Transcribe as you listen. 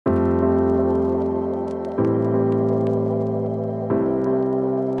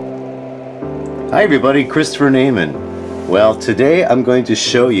Hi everybody, Christopher Nejman. Well, today I'm going to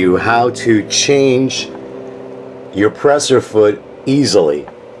show you how to change your presser foot easily.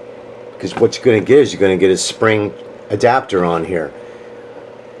 Because what you're going to get is you're going to get a spring adapter on here.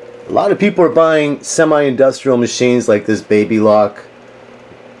 A lot of people are buying semi-industrial machines like this Baby Lock.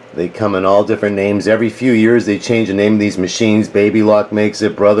 They come in all different names. Every few years they change the name of these machines. Baby Lock makes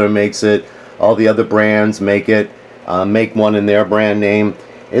it, Brother makes it, all the other brands make it. Make one in their brand name.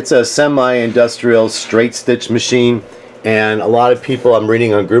 It's a semi-industrial straight stitch machine, and a lot of people I'm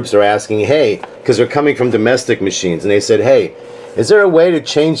reading on groups are asking, hey, because they're coming from domestic machines, and they said, hey, is there a way to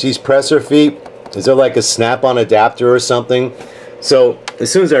change these presser feet? Is there like a snap-on adapter or something? So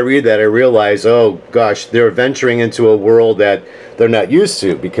as soon as I read that, I realize, oh gosh, they're venturing into a world that they're not used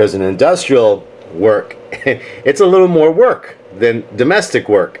to, because in industrial work, it's a little more work than domestic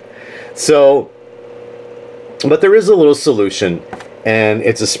work. So, but there is a little solution, and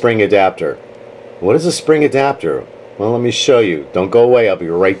it's a spring adapter. What is a spring adapter? Well, let me show you. Don't go away, I'll be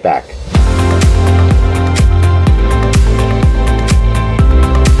right back.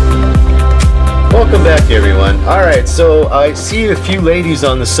 Welcome back everyone. Alright, so I see a few ladies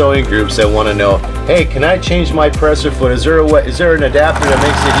on the sewing groups that want to know, hey, can I change my presser foot? Is there a way, is there an adapter that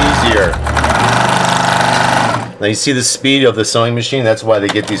makes it easier? Now you see the speed of the sewing machine, that's why they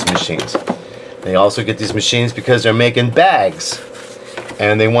get these machines. They also get these machines because they're making bags.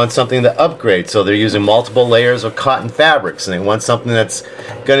 And they want something to upgrade, so they're using multiple layers of cotton fabrics, and they want something that's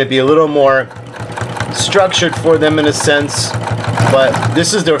going to be a little more structured for them in a sense. But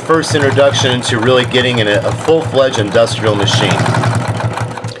this is their first introduction into really getting in a full-fledged industrial machine.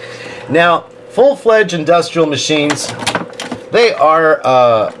 Now, full-fledged industrial machines, they are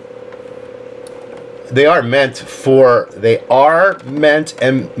meant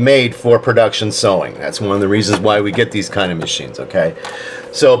and made for production sewing. That's one of the reasons why we get these kind of machines, okay?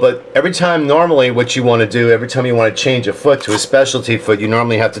 So, but every time, normally what you want to do, every time you want to change a foot to a specialty foot, you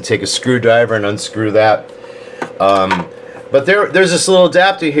normally have to take a screwdriver and unscrew that. But there's this little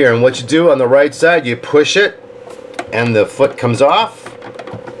adapter here, and what you do on the right side, you push it, and the foot comes off.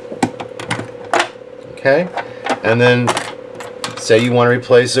 Okay? And then, say you want to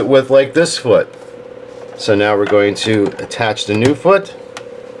replace it with like this foot. So now we're going to attach the new foot.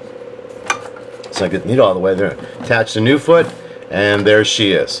 So I get the needle all the way there. Attach the new foot, and there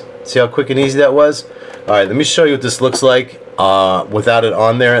she is. See how quick and easy that was? Alright, let me show you what this looks like without it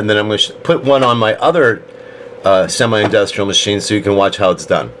on there, and then I'm going to put one on my other semi-industrial machine so you can watch how it's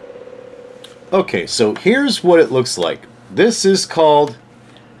done. Okay, so here's what it looks like. This is called,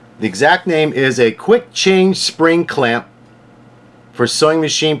 the exact name is a quick change spring clamp for sewing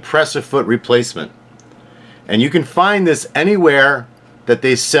machine presser foot replacement. And you can find this anywhere that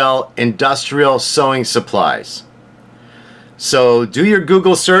they sell industrial sewing supplies. So do your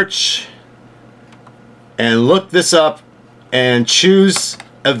Google search and look this up and choose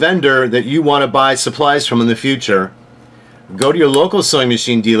a vendor that you want to buy supplies from in the future. Go to your local sewing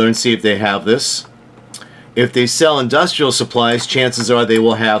machine dealer and see if they have this. If they sell industrial supplies, chances are they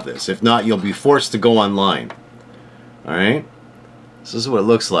will have this. If not, you'll be forced to go online. Alright? So this is what it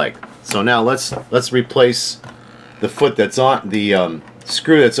looks like. So now let's replace the foot that's on the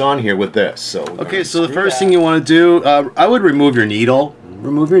screw that's on here with this. So okay, so the first thing you want to do, I would remove your needle.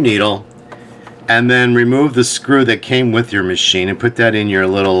 Remove your needle, and then remove the screw that came with your machine and put that in your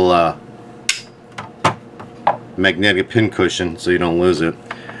little magnetic pin cushion so you don't lose it.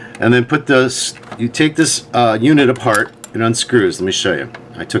 And then put this. You take this unit apart. It unscrews. Let me show you.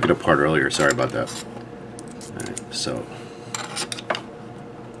 I took it apart earlier. Sorry about that. All right, so.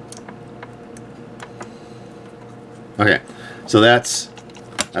 Okay, so that's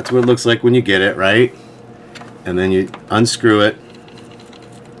what it looks like when you get it, right? And then you unscrew it,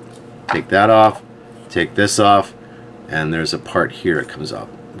 take that off, take this off, and there's a part here that comes off.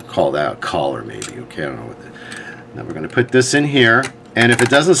 We'll call that a collar maybe, okay, I don't know what that. Now we're going to put this in here, and if it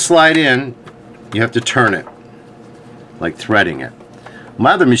doesn't slide in, you have to turn it, like threading it.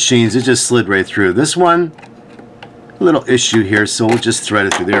 My other machines, it just slid right through. This one, a little issue here, so we'll just thread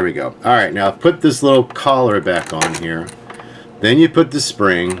it through. There we go. Alright, now put this little collar back on here. Then you put the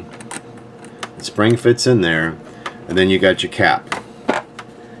spring. The spring fits in there. And then you got your cap.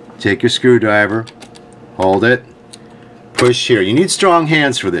 Take your screwdriver, hold it, push here. You need strong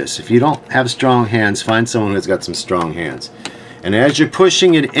hands for this. If you don't have strong hands, find someone who's got some strong hands. And as you're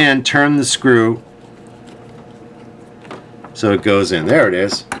pushing it in, turn the screw so it goes in. There it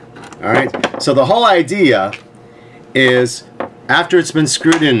is. Alright, so the whole idea is after it's been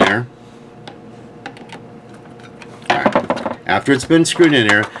screwed in there, after it's been screwed in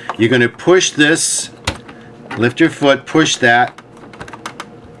there, you're going to push this, lift your foot, push that,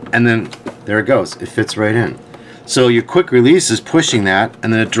 and then There it goes. It fits right in. So your quick release is pushing that,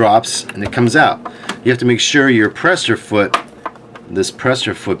 and then it drops and it comes out. You have to make sure your pressure foot, this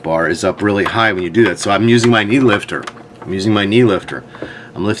pressure foot bar, is up really high when you do that. So I'm using my knee lifter.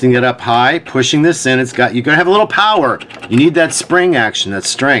 I'm lifting it up high, pushing this in. You're gonna have a little power. You need that spring action, that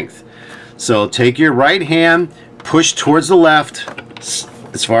strength. So take your right hand, push towards the left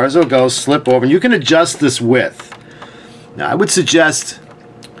as far as it'll go, slip over, and you can adjust this width. Now I would suggest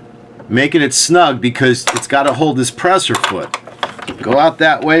making it snug because it's got to hold this pressure foot. Go out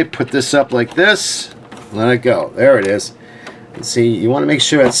that way, put this up like this, let it go. There it is. And see, you want to make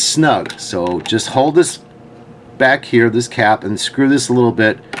sure it's snug. So just hold this back here, this cap, and screw this a little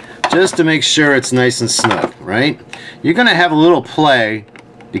bit just to make sure it's nice and snug, right? You're going to have a little play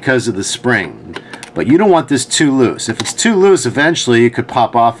because of the spring, but you don't want this too loose. If it's too loose, eventually it could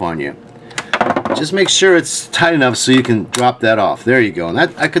pop off on you. Just make sure it's tight enough so you can drop that off. There you go. And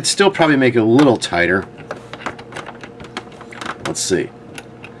that, I could still probably make it a little tighter. Let's see.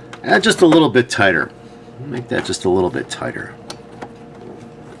 Just a little bit tighter. Make that just a little bit tighter.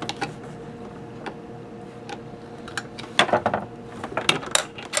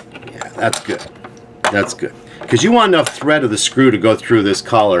 Yeah, that's good. That's good. Because you want enough thread of the screw to go through this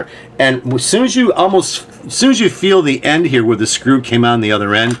collar. And as soon as you feel the end here where the screw came out on the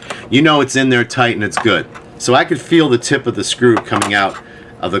other end, you know it's in there tight and it's good. So I could feel the tip of the screw coming out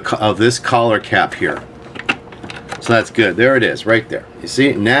of this collar cap here. So that's good. There it is, right there. You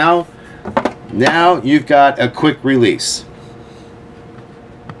see, now you've got a quick release.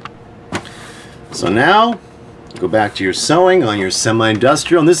 So now go back to your sewing on your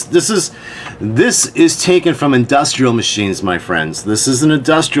semi-industrial. And this is taken from industrial machines, my friends. This is an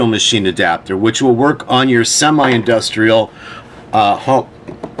industrial machine adapter, which will work on your semi-industrial home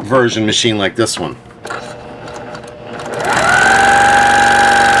version machine like this one.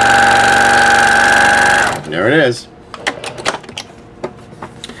 There it is.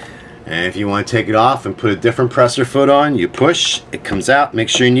 And if you want to take it off and put a different presser foot on, you push, it comes out. Make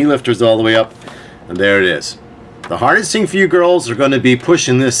sure your knee lifter's all the way up, and there it is. The hardest thing for you girls are going to be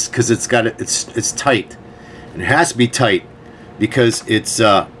pushing this because it's tight, and it has to be tight because it's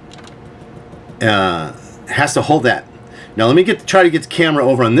has to hold that. Now let me try to get the camera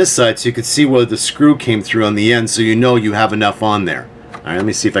over on this side so you can see where the screw came through on the end, so you know you have enough on there. All right, let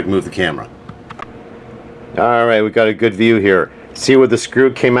me see if I can move the camera. All right, we got a good view here. See where the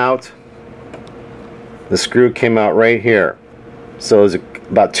screw came out? The screw came out right here. So there's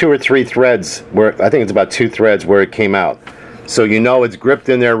about 2 or 3 threads where, I think it's about 2 threads where it came out. So you know it's gripped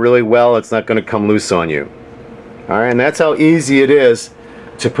in there really well. It's not going to come loose on you. All right, and that's how easy it is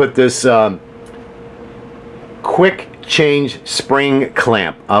to put this quick change spring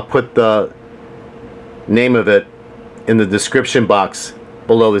clamp. I'll put the name of it in the description box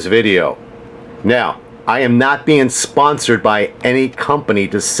below this video. Now, I am not being sponsored by any company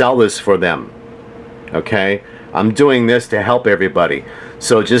to sell this for them. Okay? I'm doing this to help everybody.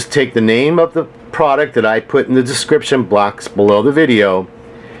 So just take the name of the product that I put in the description box below the video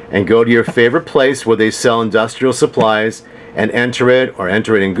and go to your favorite place where they sell industrial supplies and enter it, or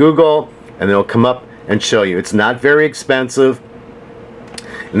enter it in Google, and it'll come up and show you. It's not very expensive,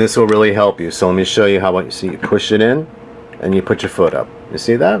 and this will really help you. So let me show you how. You see, you push it in and you put your foot up. You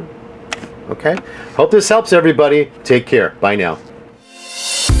see that? Okay. Hope this helps everybody. Take care. Bye now.